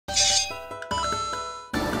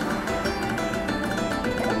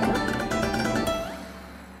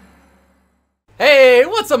Hey,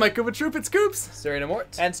 what's up, my Koopa Troop? It's Koops,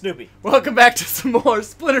 SIRENOBMORT, and Snoopy. Welcome back to some more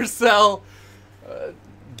Splinter Cell.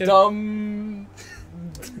 Dumb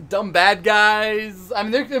bad guys. I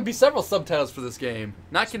mean, there could be several subtitles for this game.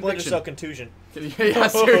 Not Splinter conviction. Cell contusion. Yeah,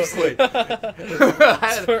 seriously.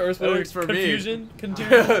 That works for confusion. me.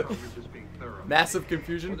 Confusion. Massive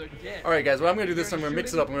confusion. All right, guys. What I'm gonna do this time, I'm gonna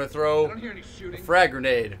mix it up. I'm gonna throw a frag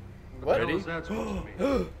grenade. What? Ready?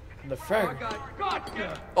 The frag.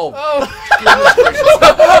 Oh. Oh.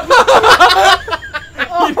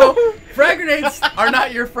 You know, frag grenades are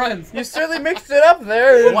not your friends. You certainly mixed it up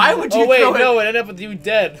there. Why would you? Oh wait, throw no, it? it ended up with you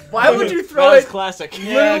dead. Why would you throw That was it? classic.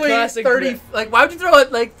 Yeah, Literally classic 30. Like, why would you throw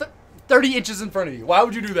it like 30 inches in front of you? Why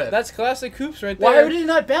would you do that? That's classic Koops right there. Why would it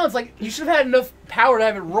not bounce? Like, you should have had enough power to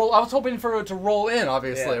have it roll. I was hoping for it to roll in,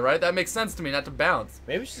 obviously, Yeah. right? That makes sense to me, not to bounce.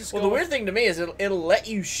 Maybe we should just Well, go the weird thing to me is it'll let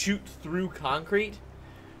you shoot through concrete,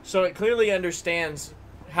 so it clearly understands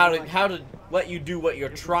how to let you do what you're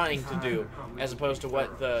trying to do, as opposed to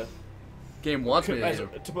what the Game wants me to as do.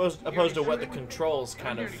 opposed to what the controls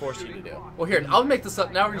kind of force you to do. Well, here, I'll make this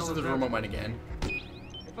up. Now we're just do the remote mine again.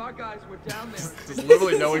 If our guys were down there, There's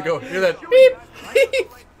literally no one go. Hear that?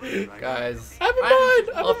 Beep! Guys. I'm a mind!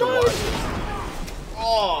 I'll have to watch.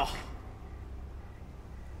 Oh,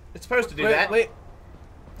 it's supposed to do that. Wait.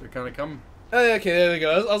 They're kind of coming. Oh, okay, there we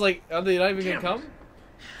go. I was like, are they not even gonna come?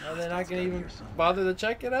 Are they not gonna even bother to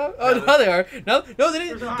check it out? Oh, no, they are. No, they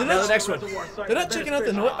didn't. They're Now not, the next one. they're not checking out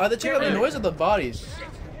the noise. Are they checking out the noise of the bodies?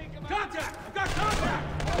 contact! I've got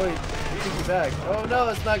contact! Wait, take you back. Oh no,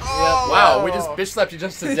 it's not. Oh. Wow, we just bitch slapped you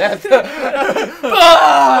just to death. I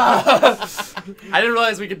didn't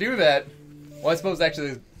realize we could do that. Well, I suppose actually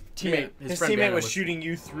his teammate, His friend teammate Banner was shooting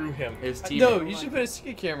you through him. His teammate. No, you should put a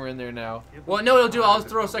secret camera in there now. Well, no, it'll do. I'll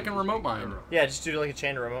throw a second remote mine. Yeah, just do like a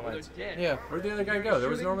chain of remote They're mines. dead. Yeah. Where'd the other guy go? There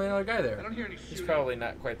was normally another guy I there. don't hear any He's shooting. probably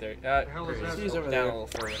not quite there. He's over down there. a little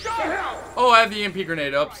further. Oh, I have the EMP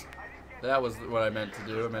grenade ups. That was what I meant to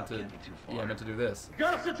do. I meant to do this.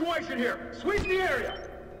 Got a situation here. Sweep the area.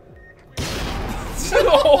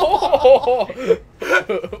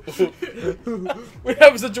 We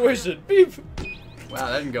have a situation. Beep.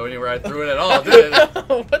 Wow, that didn't go anywhere I threw it at all, did it?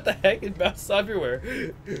 What the heck? It bounced everywhere.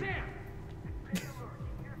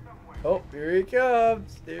 Oh, here he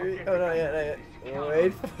comes. Here he. Oh, not yet.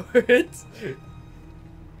 Wait for it.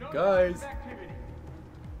 Guys.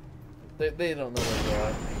 They don't know what's going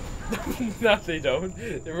on. No, they don't.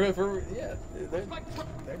 They're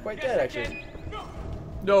quite dead, actually.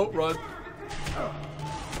 No, run.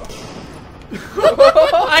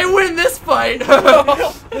 I win this fight!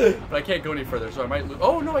 But I can't go any further, so I might lose.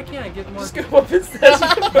 Oh, no, I can't. I get more. Just go up instead.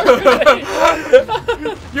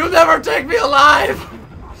 You'll never take me alive!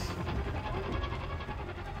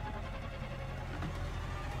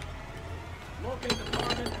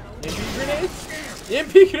 EMP grenades?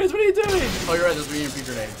 EMP grenades? What are you doing? Oh, you're right. Those were EMP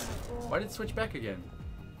grenades. Why did it switch back again?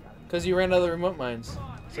 Because you ran out of the remote mines.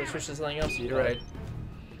 So switch to something else. You're right.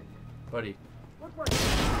 Buddy.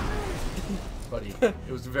 Buddy.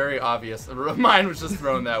 It was very obvious. Mine was just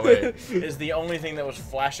thrown that way. Is the only thing that was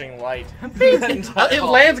flashing light. It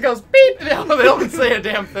lands, goes beep, and they don't say a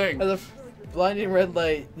damn thing. The blinding red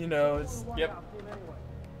light, you know, it's... Yep.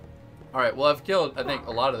 Alright, well, I've killed, I think,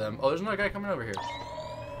 a lot of them. Oh, there's another guy coming over here.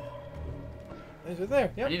 He's right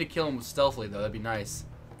there, I yep. need to kill him stealthily, though. That'd be nice.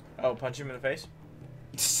 Oh, punch him in the face.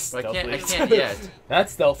 But I can't yet.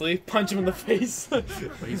 That's stealthily. Punch him in the face. But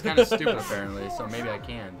he's kind of stupid, apparently, so maybe I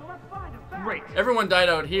can. Great. Everyone died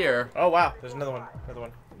out here. Oh wow, there's another one. Another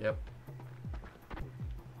one. Yep.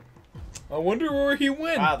 I wonder where he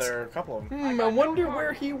went. Wow, there are a couple of them. I wonder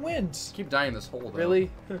where he went. Keep dying in this hole, though.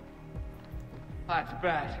 Really? That's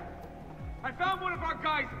bad. I found one of our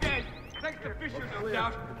guys dead. Thanks to Fisher, no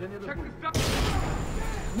doubt. Check this out.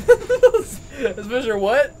 Is Fisher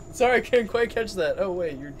what? Sorry, I couldn't quite catch that. Oh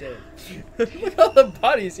wait, you're dead. Look at all the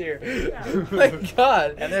bodies here. My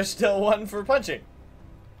God. And there's still one for punching.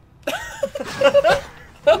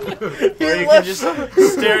 Or Or you can just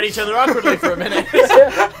stare at each other awkwardly for a minute.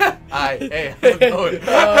 Hi. Hey, how's it going?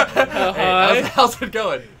 Hi. How's it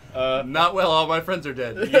going? Not well. All my friends are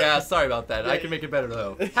dead. Yeah, sorry about that. I can make it better,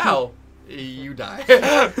 though. How? You die.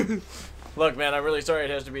 Look, man, I'm really sorry it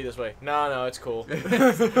has to be this way. No, it's cool.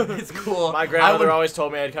 It's cool. My grandmother always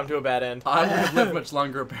told me I'd come to a bad end. I won't live much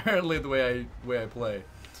longer, apparently, the way I play.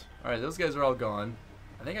 Alright, those guys are all gone.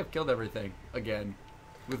 I think I've killed everything. Again.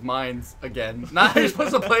 With mines. Again. Not how you're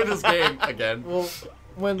supposed to play this game. Again. Well,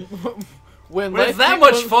 when When it's that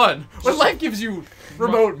much fun. When life gives you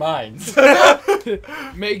remote mines.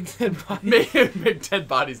 make dead bodies. Make dead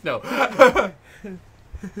bodies. No. I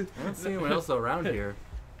don't see anyone else around here.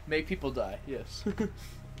 Make people die. Yes.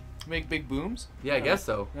 Make big booms? Yeah, I guess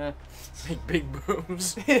so. Yeah. Make big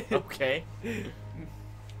booms. Okay.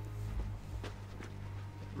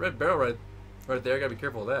 Red barrel right there. Gotta be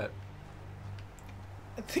careful of that.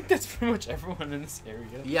 I think that's pretty much everyone in this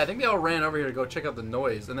area. Yeah, I think they all ran over here to go check out the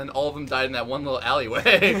noise, and then all of them died in that one little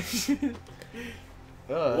alleyway.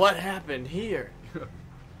 What happened here?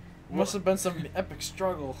 Must have been some epic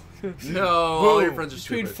struggle. No, all your friends are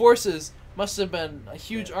Between stupid. forces, must have been a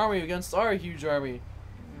huge army against our huge army.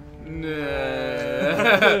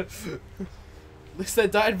 Nah. At least I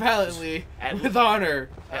died valiantly with honor.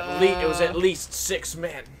 It was at least 6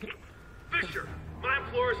 men. Fisher, my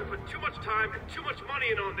employers have put too much time and too much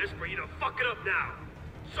money in on this for you to fuck it up now.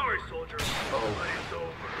 Sorry, soldier. But it's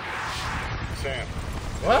over. Sam,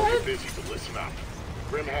 What? you're busy, but listen up.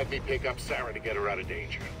 Grim had me pick up Sarah to get her out of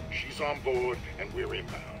danger. She's on board, and we're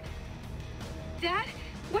inbound. Dad,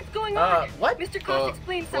 what's going on? What? Mr. Cross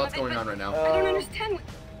explained some What's of it, going but on right now? I don't understand.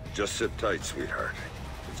 Just sit tight, sweetheart.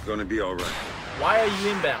 It's gonna be all right. Why are you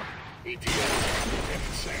inbound? ETA, Lieutenant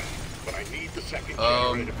Sam, but I need the second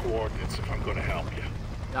generator coordinates if I'm going to help you.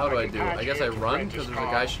 How do I do? I guess I run because there's a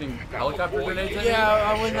guy shooting helicopter grenades at me? Yeah,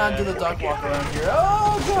 I would not do the duck walk around here.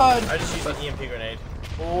 Oh god! I just used an EMP grenade.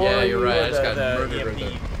 Yeah, you're right. I just got the murdered right EMP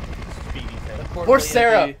there. speedy thing. Poor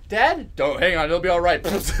Sarah. Dad? Don't, hang on, it'll be alright.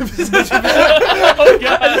 Oh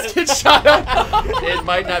god! I just get shot up. It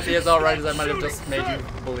might not be as alright as I might have just made you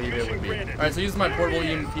believe it would be. Alright, so use my portable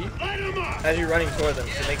EMP, As you're running toward them,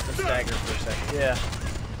 it makes them stagger for a second. Yeah.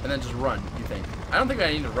 and then just run, you think. I don't think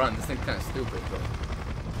I need to run. This thing's kind of stupid, but...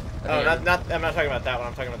 Oh, I'm not talking about that one.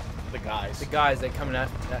 I'm talking about the guys. The guys that coming at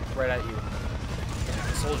right at you.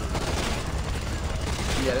 The soldiers.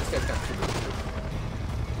 Yeah, this guy's kind of stupid.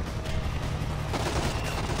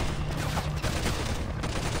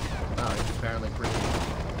 Oh, he's apparently pretty...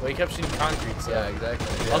 Well, he kept shooting concrete, so. Yeah,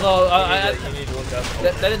 exactly. Yeah. Although, You need to look up.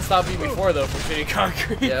 that didn't stop me before, though, from shooting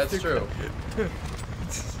concrete. Yeah, that's true.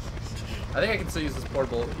 I think I can still use this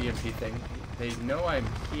portable EMP thing. They know I'm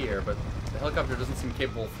here, but the helicopter doesn't seem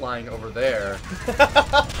capable of flying over there.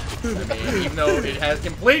 I mean, even though it has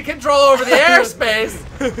complete control over the airspace.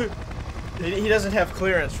 He doesn't have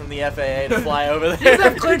clearance from the FAA to fly over He there.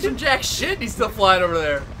 doesn't have clearance from jack shit, and he's still flying over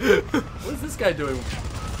there. What is this guy doing?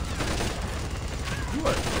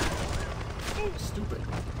 What? Stupid.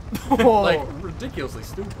 Like, ridiculously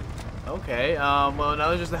stupid. Okay, well, now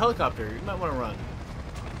there's just the helicopter. You might want to run.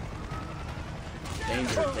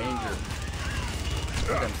 Danger, danger.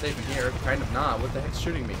 I think I'm safe in here. Kind of not. What the heck's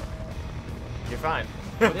shooting me? You're fine.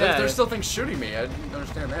 But Yeah. there's still things shooting me. I didn't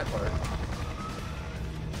understand that part.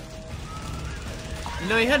 You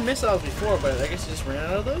know, he had missiles before, but I guess he just ran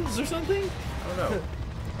out of those or something? I don't know.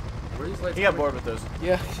 Where are these lights He got coming bored with those.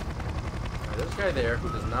 Yeah. from? There's a guy there who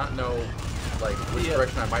does not know, like, which Yeah.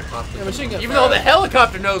 direction I might possibly Yeah, come machine from. gun Even fire. though the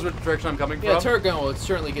helicopter knows which direction I'm coming Yeah, from. turret gun will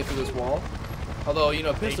certainly get through this wall. Although, you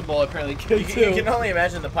know, pistol ball apparently You killed can, you too. can only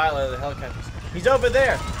imagine the pilot of the helicopters. He's over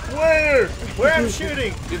there. Where? Where I'm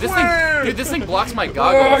shooting? Dude, this thing blocks my Where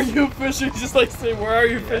goggles. are you, Fisher? Just like saying, where are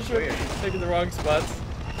you, Fisher? weird. Taking the wrong spots.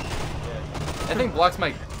 That thing blocks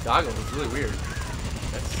my goggles. It's really weird.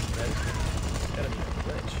 That's gotta be a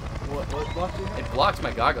glitch. What blocked you? It blocks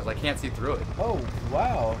my goggles. I can't see through it. Oh,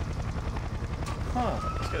 wow. Huh.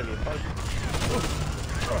 It's gotta be a bug.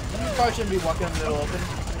 You probably shouldn't be walking in the middle open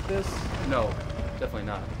like this. No, definitely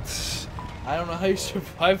not. I don't know how you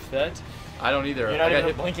survived that. I don't either. You're I not got even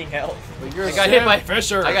hit. blinking hell. But you're I got hit by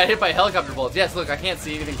Fisher. I got hit by helicopter bullets. Yes, look, I can't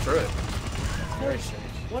see anything through it. Very strange.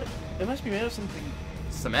 What? It must be made of something.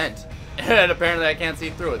 Cement. And apparently I can't see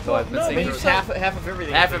through it, so I've been no, seeing but through you it. said- Half of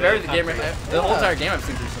everything. Half is of made everything game, concrete. the whole Yeah. entire game I've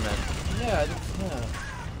seen through cement. Yeah,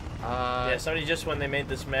 Yeah, somebody just when they made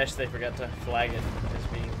this mesh, they forgot to flag it as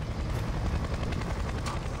being.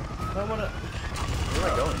 I wanna. Where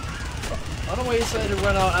am I going? I don't know why he decided to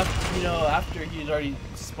run out after, you know, after he'd already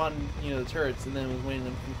spun, you know, the turrets and then was waiting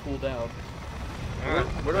them to cool down.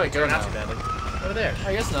 Where do I go Not now? too badly. Over there.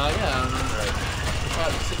 I guess not, yeah. I mean,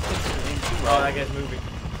 Oh, that guy's moving.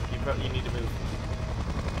 You need to move.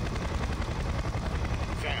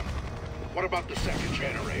 Sam, what about the second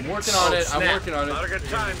generator? I'm working on it. I'm snap. working on Not a it. good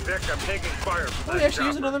time, Vic. I'm taking fire from Oh, he that actually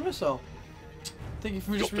used chopper. another missile. Thank you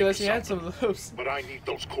for just You'll realized he think had some of those. But I need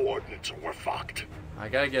those coordinates or we're fucked. I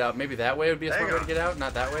gotta get out. Maybe that way would be a smart Hang way to get out.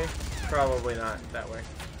 Not that way. Probably not that way.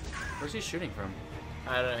 Where's he shooting from?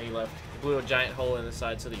 I don't know. He left. He blew a giant hole in the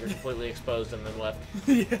side so that you're completely exposed, and then left.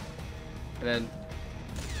 Yeah. And then.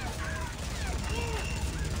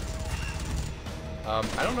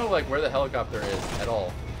 I don't know like where the helicopter is at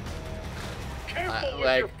all. Careful with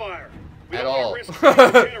like, your fire. We at don't all. want to risk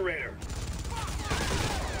the generator.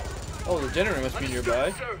 Oh, the generator must be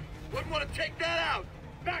nearby. Sir. Wouldn't want to take that out.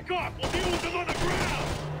 Back off! We'll deal with them on the ground!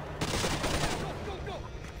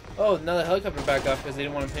 Oh, now the helicopter back off because they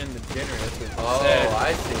didn't want to pin the generator. That's what Oh, they said.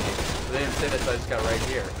 I see. So they didn't say that, so I just got right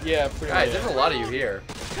here. Yeah, pretty Guys, much. there's a lot of you here.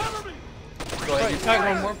 Cover me! Go ahead. You talking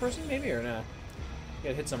about one more person, maybe, or not? You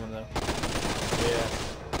gotta hit someone, though. Yeah.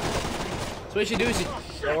 So what you should do is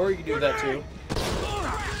or you can do that, too.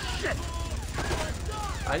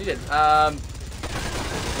 I need it. Just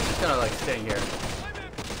kind of like staying here.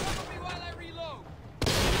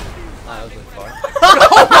 Ah, that was really far.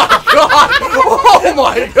 Oh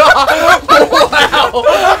my god! Wow!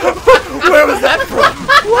 Where was that from?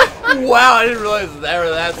 Wow, I didn't realize they were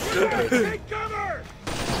that stupid. Take cover!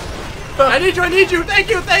 I need you!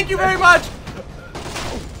 Thank you very much!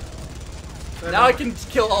 Now I can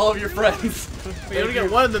kill all of your friends. We only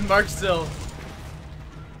got one of them marked still.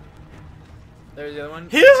 There's the other one.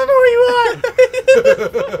 He doesn't know where you are!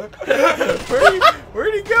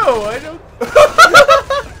 Where'd he go? I don't.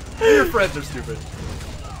 Your friends are stupid.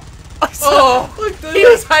 Oh, he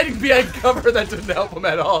was hiding behind cover that didn't help him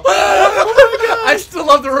at all. I still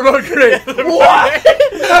love the remote grenade. What?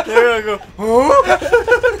 There I go.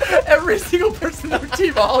 Every single person in their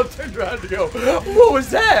team all turned around to go, what was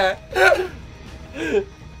that? I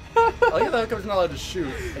like how the helicopter's not allowed to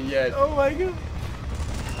shoot, and yet Oh my god.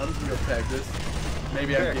 I'm just gonna go tag this.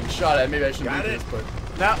 Maybe I'm getting shot at. Maybe I shouldn't do this, but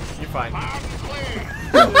No, you're fine. Arms clear!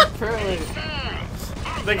 Apparently,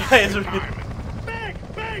 Down! the guy is. Bang!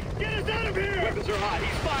 Bang! Get us out of here! Weapons are hot.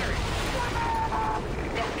 He's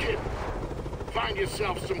firing. No kid. Find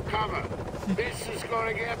yourself some cover. This is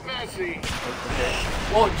gonna get messy.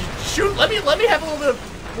 well, shoot. Let me have a little bit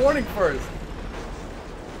of warning first.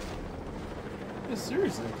 Yeah,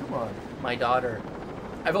 seriously, come on. My daughter.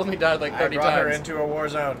 I've only died like 30 brought her times. into a war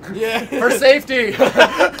zone. Yeah. For safety.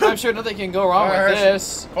 I'm sure nothing can go wrong with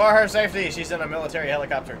this. For her safety, she's in a military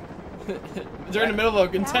helicopter. They're in the middle of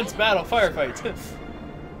an intense battle, firefight.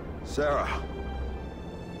 Sarah.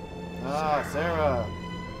 Ah, Sarah.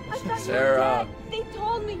 I thought Sarah. you were dead. They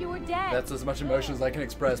told me you were dead. That's as much emotion as I can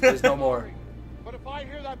express. Please, no more. But if I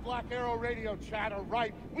hear that Black Arrow radio chatter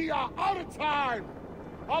right, we are out of time!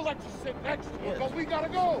 I'll let you sit next to her, but we gotta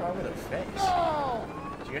go! Over the face. No!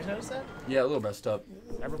 Did you guys notice that? Yeah, a little messed up.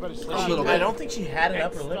 Everybody A little I bit. don't think she had an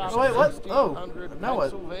upper lip. or Oh, wait, what? something. Oh, now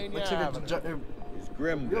what? Pennsylvania Looks like Avenue. Is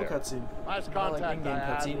Grim real there? cutscene. Last Not like contact in-game I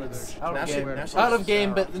had cutscene. with It's her. out Now of she- game. now she Out of looks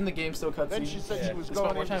game, Sarah. but in the game still cutscene. Then she said Yeah. she was Spend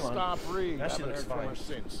going more in to time on it. stop Reed. Now she Haven't looks heard from fine. her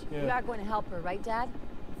since. You Yeah. are going to help her, right, Dad?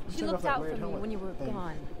 She Took off looked that out weird for me helmet when you were thing.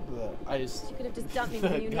 gone. I just. She could have just dumped me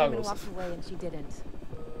when you knew him and Goggles. walked away, and she didn't.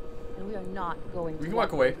 And we are not going to We can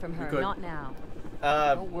walk away. from We her. could. Not now.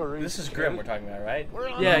 Don't worry. This is Grim we're talking about, right? We're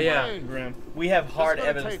on Yeah, the yeah. way. Grim. We have hard gonna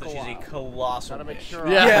evidence take that a she's a while. colossal Gotta make bitch. sure.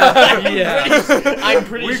 Yeah. Yeah. I'm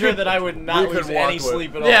pretty We sure could- that I would not we could lose walk any with-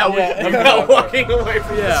 sleep at all. Yeah, we- I'm not walking away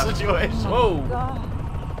from Yeah. this situation. Whoa. God.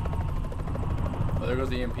 Oh, there goes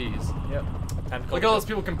the EMPs. Yep. Time to Look at all those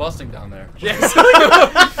people combusting down there. Yes.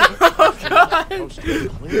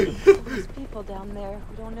 Those people down there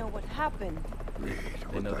who don't know what happened. Reed,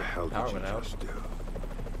 what know the the hell power did you went out. just do?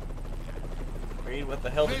 Reed, what the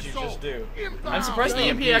hell did you just do? I'm surprised the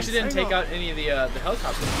EMP actually didn't take out any of the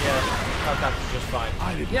helicopters. Yeah, helicopter's just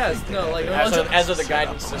fine. Yes, no, like As are the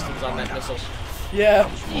guidance systems on that missile. yeah.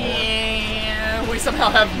 Yeah, we somehow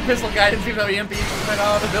have missile guidance even though EMPs just went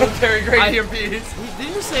off. Military grade EMPs.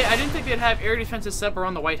 Didn't you say I didn't think they'd have air defenses set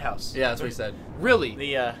around the White House? Yeah, that's what he said. Really?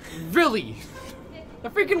 The Really? The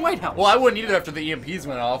freaking White House. Well, I wouldn't either after the EMPs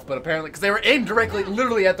went off, but apparently, because they were aimed directly,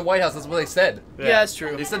 literally at the White House. That's what they said. Yeah, that's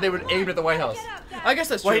true. They said they would aim at the White House. I guess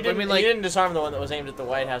that's true. well, he but I didn't, mean, like, he didn't disarm the one that was aimed at the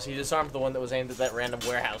White House. He disarmed the one that was aimed at that random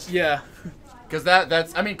warehouse. yeah. Because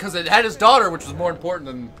because it had his daughter, which was more important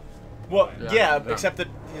than. Well, Yeah, yeah, yeah. except that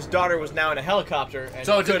his daughter was now in a helicopter, and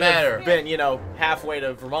So it could didn't have matter. been, you know, halfway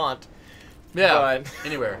to Vermont. Yeah. But-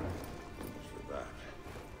 Anywhere. For that.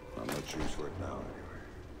 I'm not use for it now, anyway.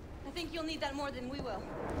 I think you'll need that more than we will.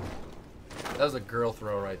 That was a girl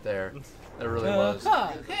throw right there. That really was.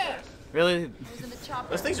 Really?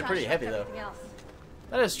 Those things are pretty heavy, though.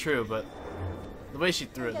 That is true, but the way she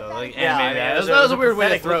threw it, though, like, Yeah, animated, I mean, that was a weird way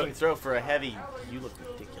to pathetic throw looking it. throw for a heavy. You look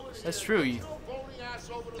ridiculous. That's true. You, Voting ass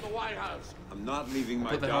over to the White House. I'm not leaving my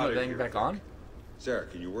Put the daughter helmet thing here. back on. Sarah,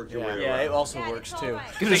 can you work your Yeah, way yeah, around? it also works too.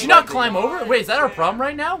 Did she not climb over? Wait, is that our problem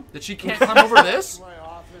right now? That she can't climb over this? My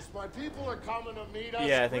office. My people are coming to meet us.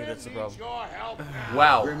 Yeah, I think Grim that's the needs problem. Your help.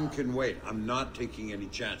 Wow. Grim can wait. I'm not taking any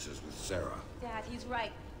chances with Sarah. Dad, he's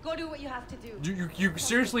right. Go do what you have to do. You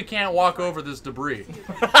seriously can't walk over this debris.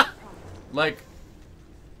 Like,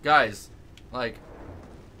 guys, like,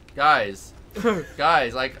 guys,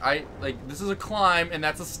 like this is a climb and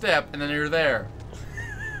that's a step and then you're there.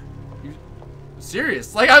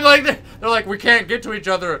 serious. Like, I'm like, they're like, we can't get to each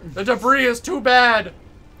other. The debris is too bad.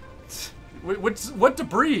 What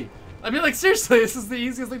debris? I mean, like, seriously, this is the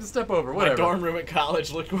easiest thing to step over. Whatever. My dorm room at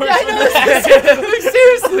college looked worse. Yeah, I know. Like,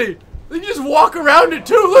 seriously. You can just walk around it,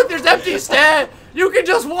 too. Look, there's empty stand. You can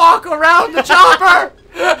just walk around the chopper.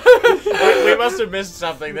 We must have missed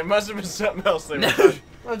something. There must have been something else they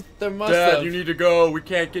were There must Dad, have. you need to go. We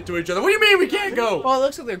can't get to each other. What do you mean we can't go? Well, it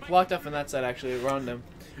looks like they're blocked off on that side, actually, around them.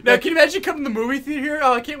 Now, can you imagine coming to the movie theater here?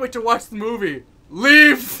 Oh, I can't wait to watch the movie.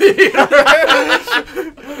 Leave theater.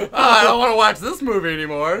 I don't want to watch this movie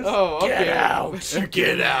anymore. Oh, okay. Get out.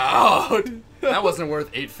 Get out. That wasn't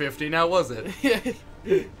worth $8.50 now, was it?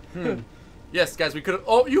 Yes, guys, we could have.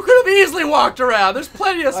 Oh, you could have easily walked around. There's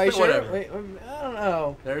plenty of space. Sure? Whatever. Wait, I don't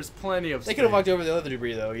know. There's plenty of They space. could have walked over the other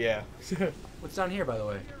debris, though, yeah. What's down here, by the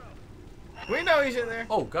way? We know he's in there.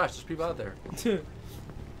 Oh, gosh, there's people out there.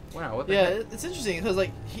 Wow, what the Yeah, heck? it's interesting, because,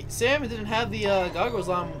 like, Sam didn't have the goggles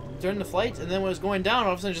on during the flight, and then when it was going down,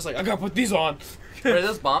 all of a sudden, just like, I gotta put these on. Wait,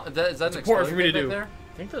 is that an important explosion for me to back do. there?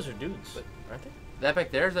 I think those are dudes, aren't they? That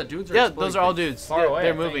back there? Is that dudes or Yeah, exploding those are all things? dudes. Far away.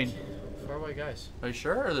 They're I think. moving. Far away guys. Are you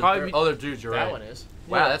sure? Or Probably they're dudes, you're That right. one is.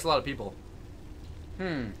 Wow, Yeah. that's a lot of people.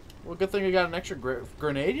 Well, good thing we got an extra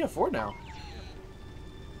grenade. You have 4 now.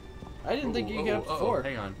 I didn't think you could have 4.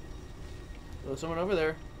 Hang on. There's someone over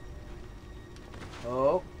there.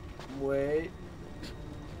 Oh, wait.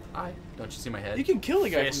 Hi. Don't you see my head? You can kill the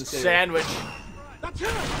guy from Fist the stairs. sandwich. That's him!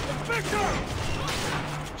 Inspector!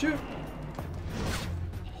 Shoot.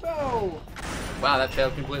 No. Wow, that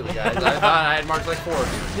failed completely, guys. I thought I had marked like 4.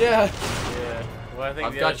 Yeah. Yeah. Well, I think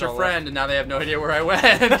I've the got others your all friend, and now they have no idea where I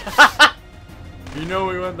went. You know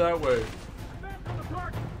we went that way. Man from the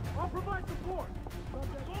target. I'll provide support.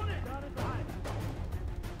 Phone it. Down in the hide.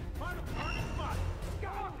 Find a target spot. Go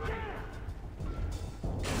on, there.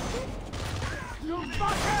 You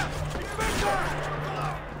fucker! Inspector!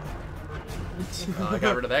 I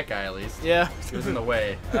got rid of that guy at least. Yeah. He was in the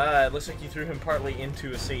way. It looks like you threw him partly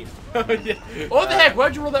into a seat. Yeah. Oh, what the heck?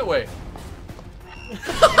 Why'd you roll that way?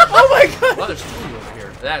 Oh my god. Well, there's 2 of you over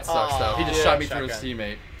here. That sucks, though. He just yeah, shot me through his shotgun.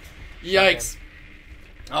 teammate. Yikes.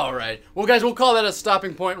 All right. Well, guys, we'll call that a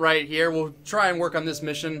stopping point right here. We'll try and work on this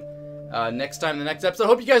mission next time in the next episode.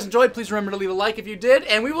 Hope you guys enjoyed. Please remember to leave a like if you did,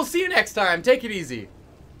 and we will see you next time. Take it easy.